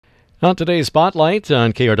On today's Spotlight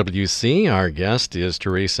on KRWC, our guest is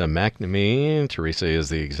Teresa McNamee. Teresa is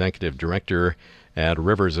the Executive Director at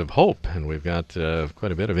Rivers of Hope, and we've got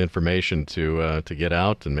quite a bit of information to get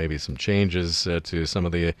out and maybe some changes to some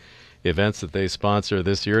of the events that they sponsor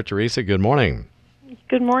this year. Teresa, good morning.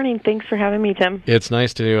 Good morning. Thanks for having me, Tim. It's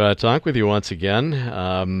nice to talk with you once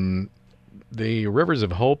again. The Rivers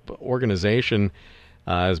of Hope organization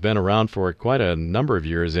has been around for quite a number of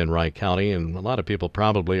years in Wright County, and a lot of people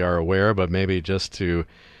probably are aware, but maybe just to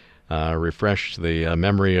refresh the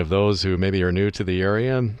memory of those who maybe are new to the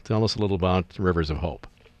area, tell us a little about Rivers of Hope.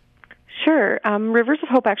 Sure. Rivers of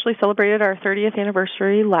Hope actually celebrated our 30th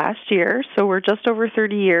anniversary last year, so we're just over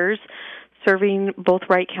 30 years serving both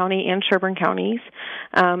Wright County and Sherburne counties.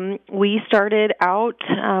 We started out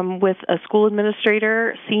with a school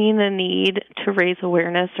administrator seeing the need to raise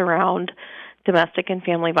awareness around domestic and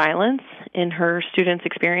family violence in her students'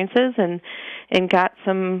 experiences, and got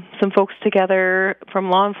some folks together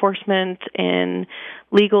from law enforcement and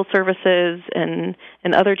legal services and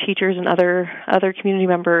other teachers and other community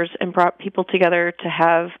members, and brought people together to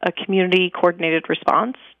have a community coordinated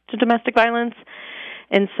response to domestic violence.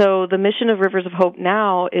 And so the mission of Rivers of Hope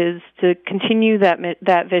now is to continue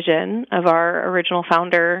that vision of our original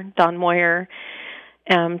founder, Don Moyer,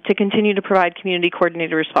 to continue to provide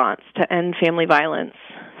community-coordinated response to end family violence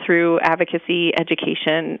through advocacy,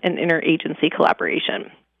 education, and interagency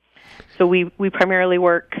collaboration. So we primarily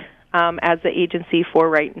work as the agency for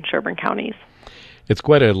Wright and Sherburne counties. It's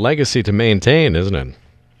quite a legacy to maintain, isn't it?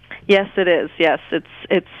 Yes, it is. Yes,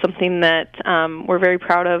 it's something that we're very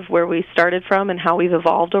proud of where we started from and how we've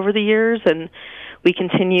evolved over the years, and we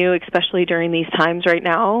continue, especially during these times right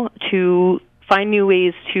now, to find new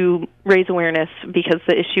ways to raise awareness, because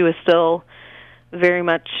the issue is still very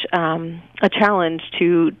much a challenge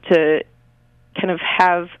to kind of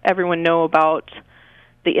have everyone know about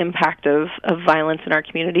the impact of violence in our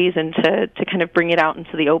communities, and to kind of bring it out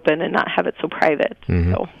into the open and not have it so private.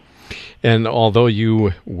 Mm-hmm. So. And although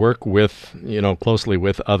you work with, closely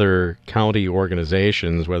with other county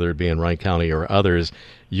organizations, whether it be in Wright County or others,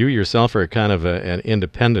 you yourself are kind of an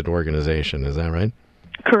independent organization. Is that right?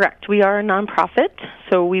 Correct. We are a nonprofit,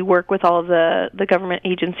 so we work with all of the government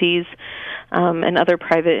agencies and other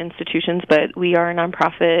private institutions, but we are a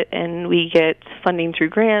nonprofit, and we get funding through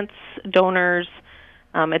grants, donors,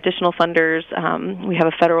 additional funders. We have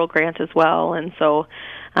a federal grant as well, and so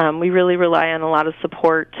we really rely on a lot of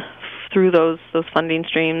support through those funding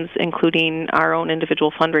streams, including our own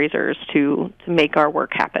individual fundraisers to make our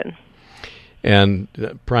work happen. And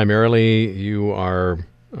primarily you are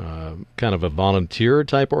kind of a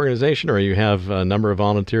volunteer-type organization, or you have a number of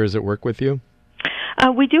volunteers that work with you?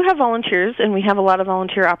 We do have volunteers, and we have a lot of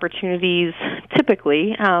volunteer opportunities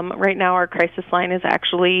typically. Right now our crisis line is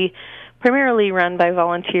actually primarily run by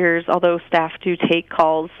volunteers, although staff do take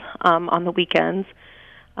calls on the weekends.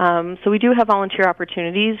 So we do have volunteer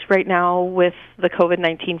opportunities. Right now with the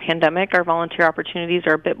COVID-19 pandemic, our volunteer opportunities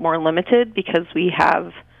are a bit more limited because we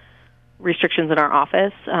have restrictions in our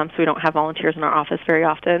office, so we don't have volunteers in our office very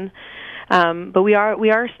often. But we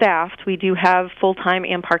are staffed. We do have full-time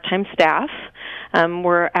and part-time staff.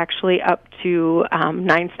 We're actually up to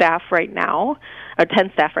 9 staff right now, or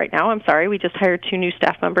 10 staff right now. I'm sorry. We just hired 2 new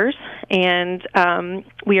staff members, and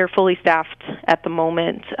we are fully staffed at the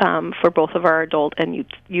moment for both of our adult and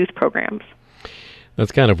youth programs.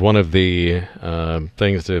 That's kind of one of the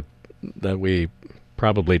things that we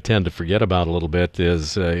probably tend to forget about a little bit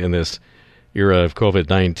is in this era of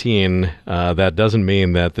COVID-19, that doesn't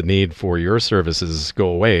mean that the need for your services go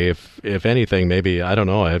away. If anything, maybe, I don't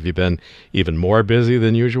know, have you been even more busy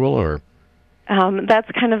than usual, or?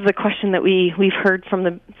 That's kind of the question that we've heard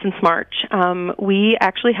since March. We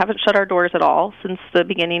actually haven't shut our doors at all since the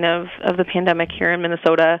beginning of the pandemic here in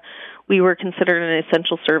Minnesota. We were considered an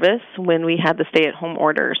essential service when we had the stay-at-home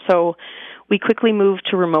order. So we quickly moved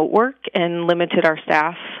to remote work and limited our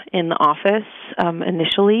staff in the office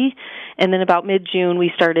initially. And then about mid-June,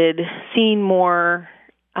 we started seeing more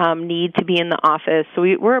need to be in the office. So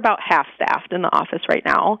we're about half-staffed in the office right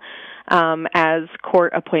now as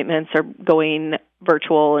court appointments are going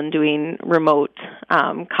virtual and doing remote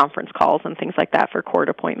conference calls and things like that for court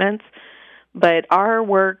appointments. But our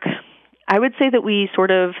work, I would say that we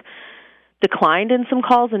sort of declined in some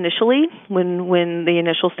calls initially when the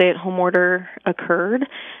initial stay-at-home order occurred,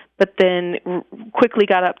 but then quickly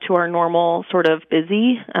got up to our normal sort of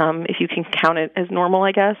busy, if you can count it as normal,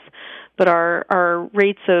 I guess. But our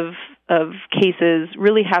rates of cases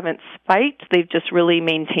really haven't spiked. They've just really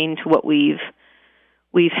maintained to what we've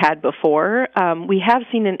had before. We have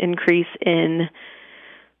seen an increase in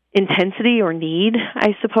intensity or need,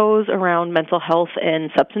 I suppose, around mental health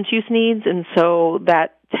and substance use needs, and so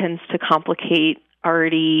that tends to complicate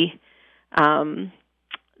already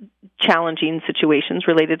challenging situations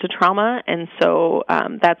related to trauma. And so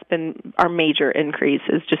that's been our major increase,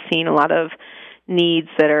 is just seeing a lot of needs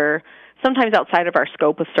that are sometimes outside of our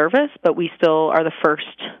scope of service, but we still are the first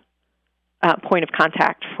point of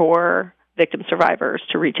contact for victim survivors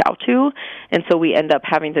to reach out to. And so we end up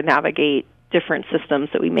having to navigate different systems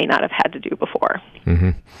that we may not have had to do before.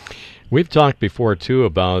 Mm-hmm. We've talked before, too,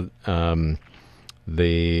 about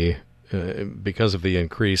because of the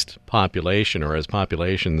increased population, or as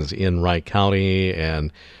populations in Wright County,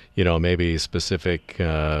 and maybe specific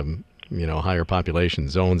higher population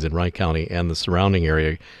zones in Wright County and the surrounding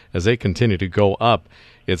area, as they continue to go up,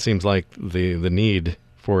 it seems like the need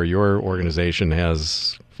for your organization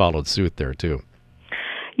has followed suit there too.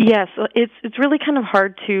 Yes, it's really kind of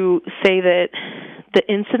hard to say that the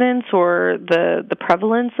incidence or the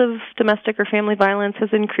prevalence of domestic or family violence has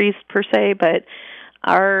increased per se, but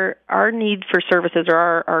our need for services, or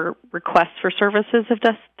our requests for services, have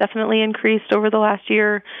definitely increased over the last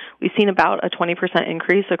year. We've seen about a 20%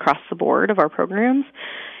 increase across the board of our programs.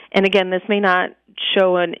 And again, this may not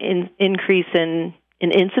show an increase in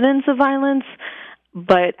incidence of violence,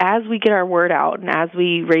 but as we get our word out and as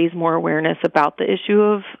we raise more awareness about the issue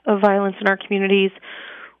of violence in our communities,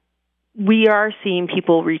 we are seeing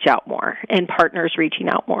people reach out more and partners reaching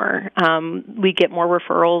out more. We get more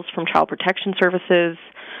referrals from Child Protection Services.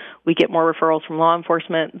 We get more referrals from law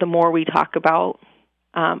enforcement. The more we talk about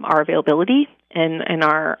our availability and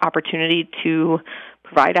our opportunity to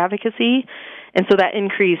provide advocacy. And so that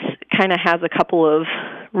increase kind of has a couple of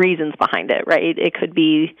reasons behind it, right? It could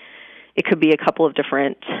be a couple of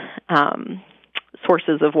different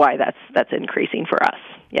sources of why that's increasing for us.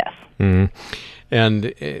 Yes. Mm-hmm.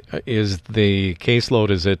 And is the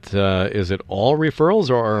caseload, is it all referrals,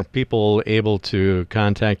 or are people able to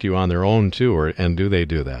contact you on their own too, and do they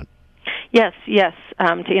do that? Yes.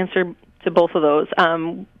 To answer to both of those,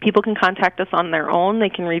 people can contact us on their own. They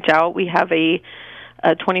can reach out. We have a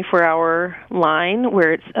 24-hour line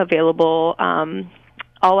where it's available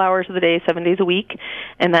all hours of the day, 7 days a week,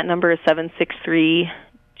 and that number is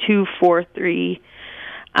 763-243.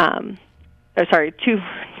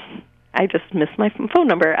 I just missed my phone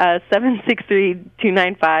number,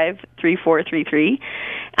 763-295-3433.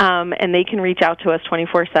 And they can reach out to us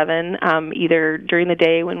 24/7, either during the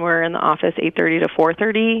day when we're in the office, 8:30 to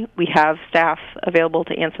 4:30. We have staff available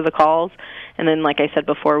to answer the calls. And then, like I said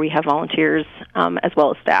before, we have volunteers as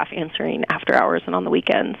well as staff answering after hours and on the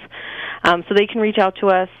weekends. So they can reach out to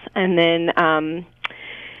us, and then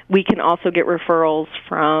we can also get referrals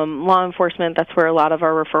from law enforcement. That's where a lot of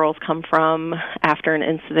our referrals come from after an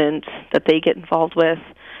incident that they get involved with.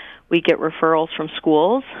 We get referrals from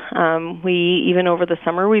schools. Even over the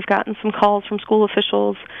summer, we've gotten some calls from school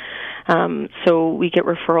officials. So we get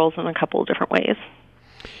referrals in a couple of different ways.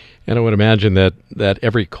 And I would imagine that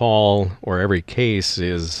every call or every case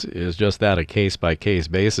is just that, a case-by-case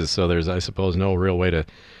basis. So there's, I suppose, no real way to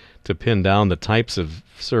pin down the types of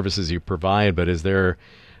services you provide, but is there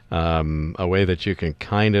a way that you can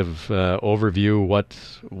kind of overview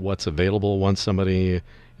what's available once somebody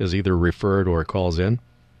is either referred or calls in?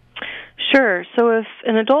 Sure. So if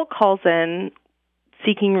an adult calls in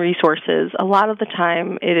seeking resources, a lot of the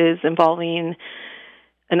time it is involving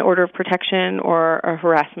an order of protection or a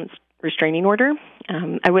harassment restraining order.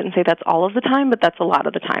 I wouldn't say that's all of the time, but that's a lot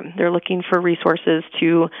of the time. They're looking for resources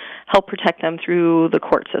to help protect them through the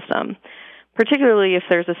court system. Particularly if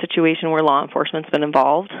there's a situation where law enforcement's been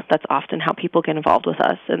involved, that's often how people get involved with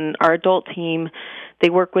us. And our adult team, they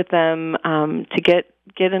work with them to get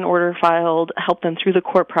an order filed, help them through the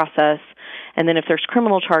court process, and then if there's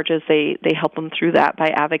criminal charges, they help them through that by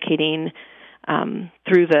advocating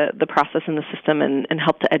through the process in the system and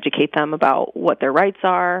help to educate them about what their rights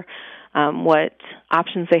are, what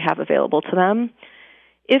options they have available to them.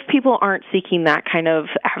 If people aren't seeking that kind of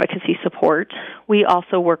advocacy support, we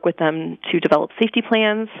also work with them to develop safety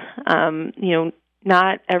plans.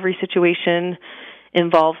 Not every situation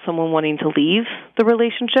involves someone wanting to leave the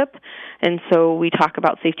relationship, and so we talk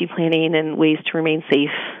about safety planning and ways to remain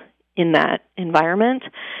safe in that environment.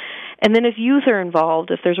 And then if youth are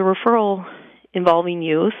involved, if there's a referral involving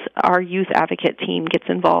youth, our youth advocate team gets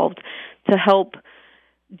involved to help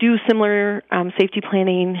do similar safety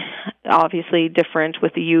planning, obviously different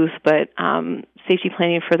with the youth, but safety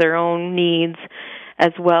planning for their own needs,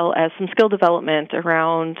 as well as some skill development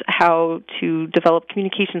around how to develop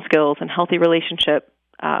communication skills and healthy relationship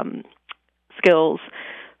skills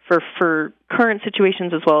for current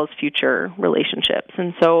situations as well as future relationships.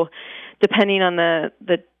 And so depending on the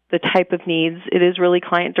the type of needs, it is really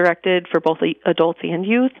client-directed for both adults and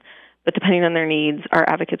youth, but depending on their needs, our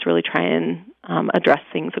advocates really try and address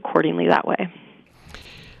things accordingly that way.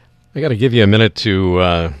 I got to give you a minute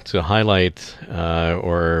to highlight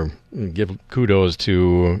or give kudos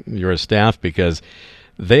to your staff, because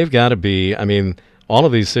they've got to be, I mean, all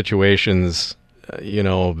of these situations,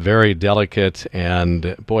 very delicate,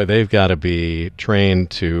 and boy, they've got to be trained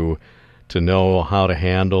to know how to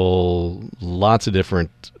handle lots of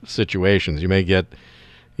different situations. You may get,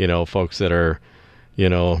 folks that are,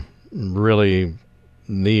 really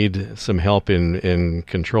need some help in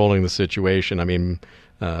controlling the situation. I mean,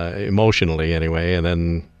 emotionally anyway, and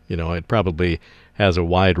then it probably has a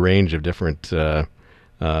wide range of different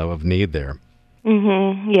of need there.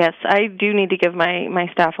 Mm-hmm. Yes, I do need to give my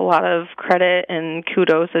staff a lot of credit and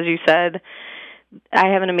kudos, as you said. I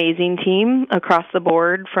have an amazing team across the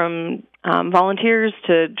board, from volunteers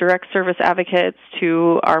to direct service advocates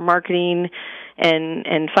to our marketing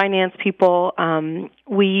and finance people.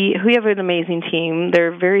 We have an amazing team.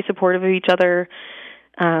 They're very supportive of each other.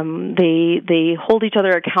 They hold each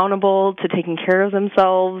other accountable to taking care of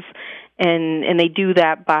themselves, and they do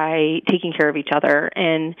that by taking care of each other.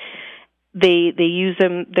 And they use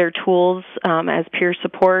their tools as peer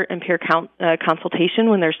support and peer consultation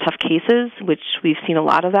when there's tough cases, which we've seen a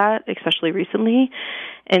lot of that, especially recently.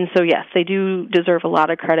 And so, yes, they do deserve a lot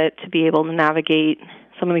of credit to be able to navigate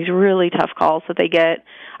some of these really tough calls that they get,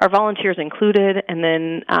 our volunteers included, and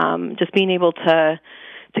then just being able to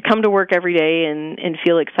come to work every day and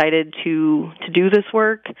feel excited to do this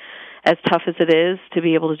work, as tough as it is to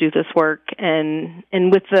be able to do this work. And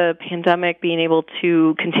with the pandemic, being able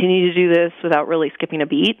to continue to do this without really skipping a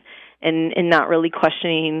beat and not really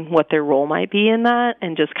questioning what their role might be in that,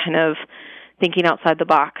 and just kind of thinking outside the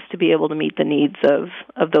box to be able to meet the needs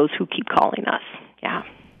of those who keep calling us. Yeah.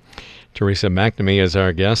 Teresa McNamee is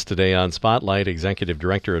our guest today on Spotlight, Executive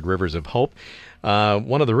Director at Rivers of Hope.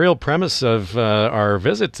 One of the real premise of our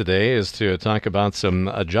visit today is to talk about some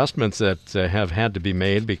adjustments that have had to be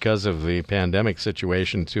made because of the pandemic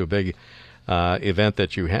situation to a big event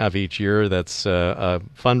that you have each year that's a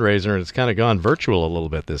fundraiser, and it's kind of gone virtual a little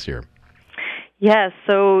bit this year. Yes.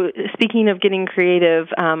 So speaking of getting creative,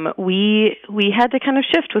 we had to kind of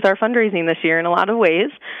shift with our fundraising this year in a lot of ways.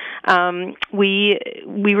 We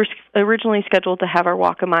were originally scheduled to have our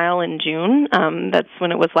Walk a Mile in June. That's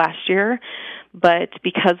when it was last year. But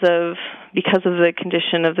because of the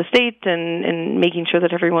condition of the state and making sure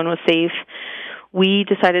that everyone was safe, we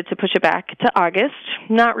decided to push it back to August,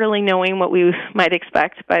 not really knowing what we might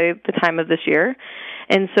expect by the time of this year.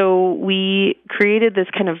 And so we created this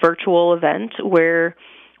kind of virtual event where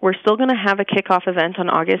we're still going to have a kickoff event on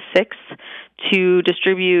August 6th to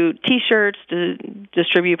distribute T-shirts, to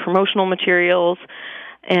distribute promotional materials,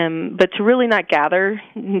 but to really not gather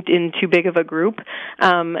in too big of a group,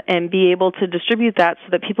 and be able to distribute that so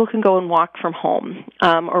that people can go and walk from home,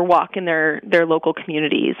 or walk in their local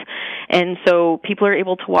communities. And so people are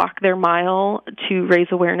able to walk their mile to raise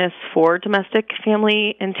awareness for domestic,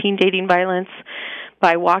 family, and teen dating violence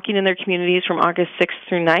by walking in their communities from August 6th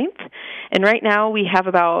through 9th. And right now we have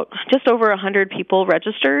about just over 100 people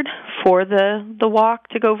registered for the walk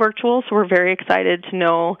to go virtual, so we're very excited to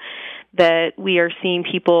know that we are seeing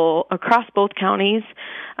people across both counties,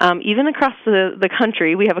 even across the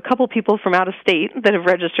country. We have a couple people from out of state that have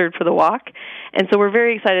registered for the walk, and so we're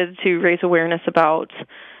very excited to raise awareness about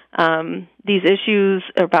these issues,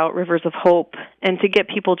 about Rivers of Hope, and to get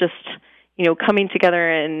people just coming together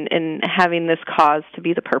and having this cause to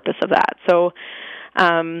be the purpose of that. So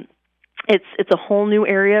it's a whole new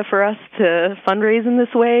area for us to fundraise in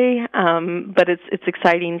this way, but it's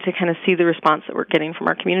exciting to kind of see the response that we're getting from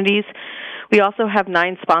our communities. We also have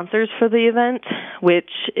 9 sponsors for the event, which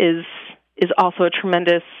is also a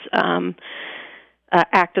tremendous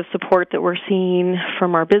act of support that we're seeing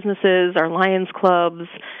from our businesses, our Lions Clubs,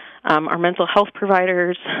 our mental health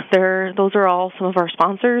providers. Those are all some of our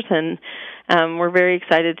sponsors, and we're very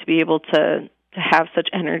excited to be able to have such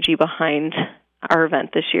energy behind our event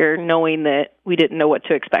this year, knowing that we didn't know what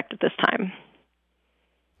to expect at this time.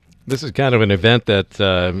 This is kind of an event that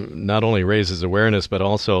not only raises awareness, but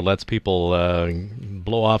also lets people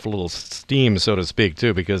blow off a little steam, so to speak,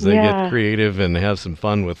 too, because they get creative and have some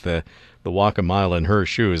fun with the Walk a Mile in her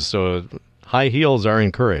shoes. So high heels are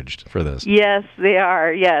encouraged for this. Yes, they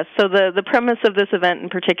are, yes. So the premise of this event in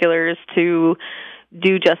particular is to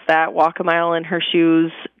do just that, walk a mile in her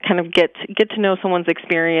shoes, kind of get to know someone's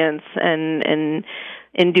experience, and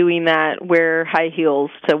in doing that, wear high heels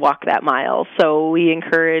to walk that mile. So we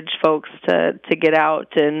encourage folks to get out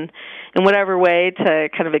and in whatever way to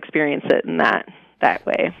kind of experience it in that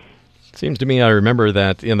way. Seems to me I remember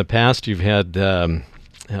that in the past you've had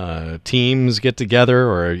teams get together,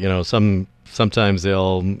 or sometimes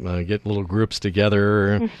they'll get little groups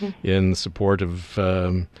together in support of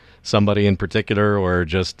somebody in particular, or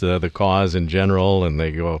just the cause in general, and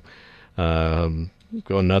they go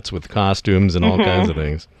nuts with costumes and all kinds of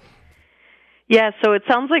things. Yeah, so it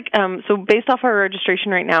sounds like, so based off our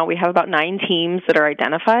registration right now, we have about 9 teams that are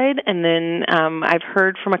identified, and then I've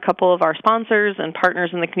heard from a couple of our sponsors and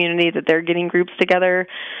partners in the community that they're getting groups together.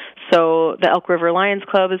 So the Elk River Lions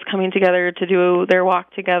Club is coming together to do their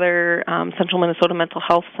walk together. Central Minnesota Mental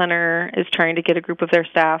Health Center is trying to get a group of their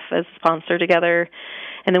staff as a sponsor together.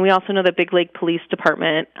 And then we also know that Big Lake Police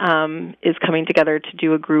Department is coming together to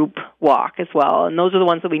do a group walk as well. And those are the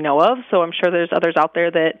ones that we know of, so I'm sure there's others out there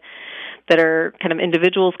that are kind of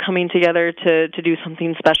individuals coming together to do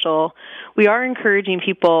something special. We are encouraging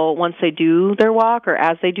people, once they do their walk or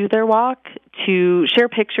as they do their walk, to share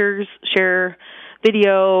pictures, share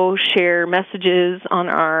video, share messages on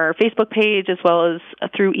our Facebook page, as well as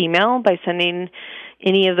through email by sending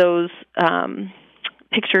any of those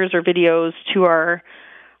pictures or videos to our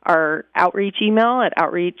outreach email at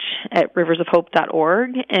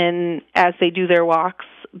outreach@riversofhope.org. And as they do their walks,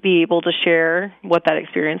 be able to share what that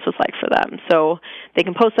experience was like for them. So they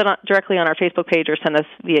can post it directly on our Facebook page or send us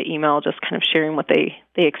via email, just kind of sharing what they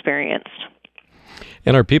experienced.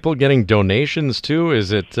 And are people getting donations too?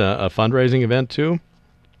 Is it a fundraising event too?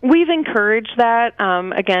 We've encouraged that.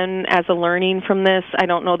 Again, as a learning from this, I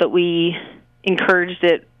don't know that we encouraged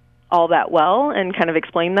it all that well and kind of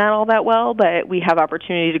explained that all that well, but we have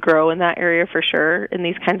opportunity to grow in that area for sure in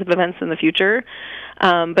these kinds of events in the future.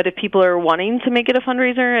 But if people are wanting to make it a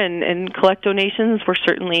fundraiser and collect donations, we're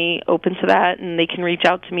certainly open to that, and they can reach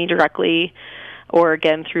out to me directly or,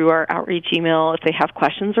 again, through our outreach email if they have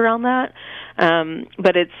questions around that.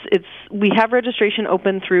 But we have registration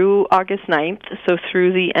open through August 9th, so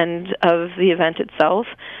through the end of the event itself.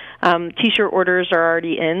 T-shirt orders are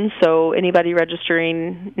already in, so anybody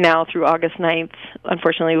registering now through August 9th,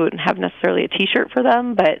 unfortunately, wouldn't have necessarily a T-shirt for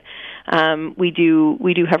them, but we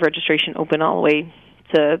do have registration open all the way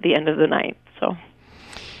to the end of the night. So.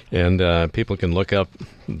 And people can look up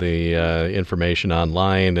the information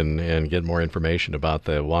online and get more information about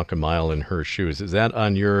the Walk a Mile in Her Shoes. Is that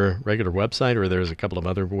on your regular website, or there's a couple of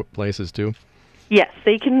other places too? Yes,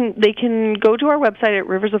 they can go to our website at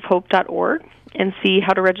riversofhope.org and see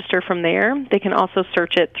how to register from there. They can also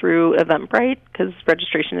search it through Eventbrite, because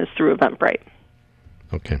registration is through Eventbrite.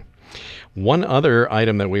 Okay. One other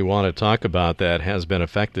item that we want to talk about that has been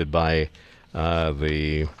affected by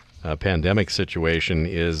the pandemic situation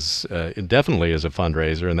is definitely is a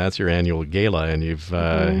fundraiser, and that's your annual gala, and you've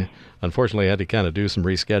unfortunately had to kind of do some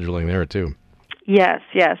rescheduling there too. Yes.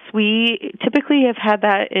 We typically have had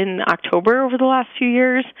that in October over the last few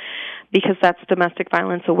years because that's Domestic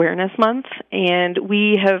Violence Awareness Month, and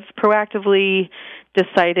we have proactively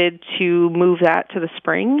decided to move that to the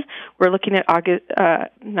spring. We're looking at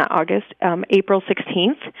April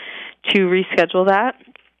 16th to reschedule that,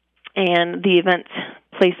 and the event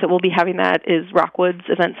place that we'll be having that is Rockwoods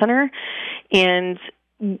Event Center, and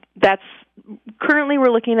that's currently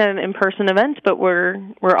we're looking at an in-person event, but we're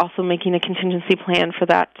also making a contingency plan for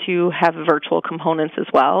that to have virtual components as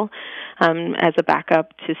well, as a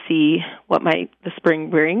backup to see what might the spring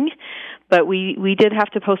bring. But we did have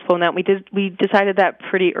to postpone that. We decided that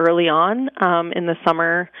pretty early on in the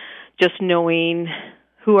summer, just knowing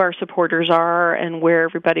who our supporters are and where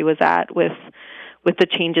everybody was at with the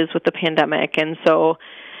changes with the pandemic. And so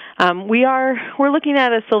we're looking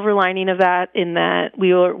at a silver lining of that, in that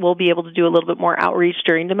we'll be able to do a little bit more outreach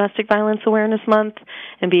during Domestic Violence Awareness Month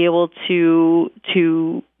and be able to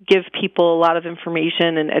give people a lot of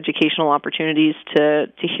information and educational opportunities to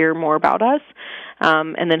hear more about us,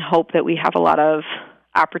 and then hope that we have a lot of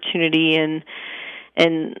opportunity and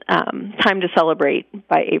time to celebrate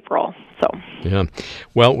by April. So yeah,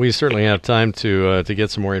 well, we certainly have time to get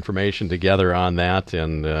some more information together on that,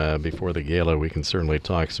 and before the gala, we can certainly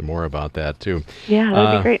talk some more about that too. Yeah,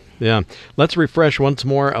 that'd be great. Yeah, let's refresh once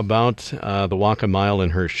more about the Walk a Mile in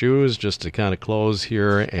Her Shoes, just to kind of close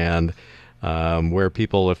here, and where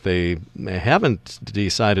people, if they haven't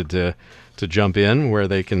decided to jump in, where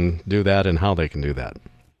they can do that and how they can do that.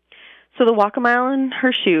 So the Walk a Mile in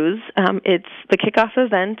Her Shoes, the kickoff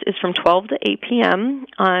event is from 12 to 8 p.m.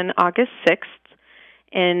 on August 6th,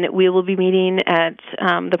 and we will be meeting at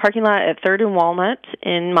the parking lot at 3rd and Walnut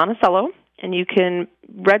in Monticello, and you can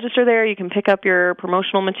register there. You can pick up your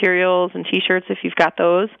promotional materials and T-shirts if you've got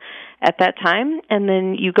those at that time, and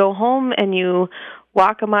then you go home and you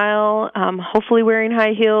walk a mile, hopefully wearing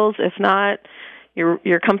high heels. If not,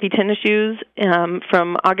 your comfy tennis shoes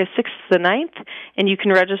from August 6th to the 9th, and you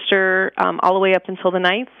can register all the way up until the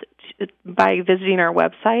 9th by visiting our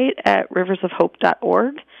website at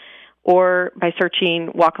riversofhope.org or by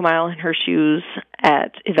searching Walk a Mile in Her Shoes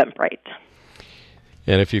at Eventbrite.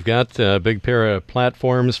 And if you've got a big pair of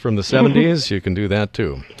platforms from the 70s, you can do that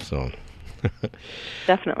too. So,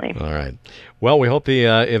 definitely. All right. Well, we hope the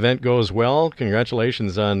event goes well.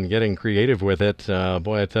 Congratulations on getting creative with it.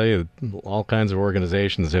 Boy, I tell you, all kinds of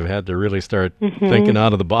organizations have had to really start thinking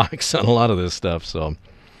out of the box on a lot of this stuff. So,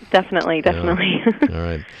 definitely. All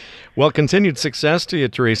right. Well, continued success to you,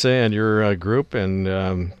 Teresa, and your group,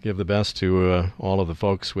 and give the best to all of the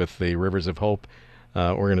folks with the Rivers of Hope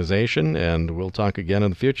organization, and we'll talk again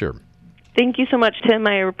in the future. Thank you so much, Tim.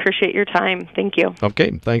 I appreciate your time. Thank you.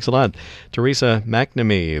 Okay, thanks a lot. Teresa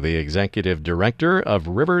McNamee, the Executive Director of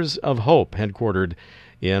Rivers of Hope, headquartered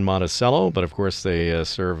in Monticello, but of course they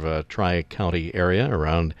serve a Tri-County area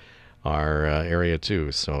around our area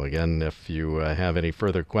too. So again, if you have any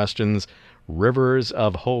further questions,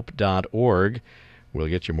 riversofhope.org will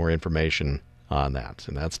get you more information on that.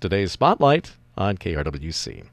 And that's today's Spotlight on KRWC.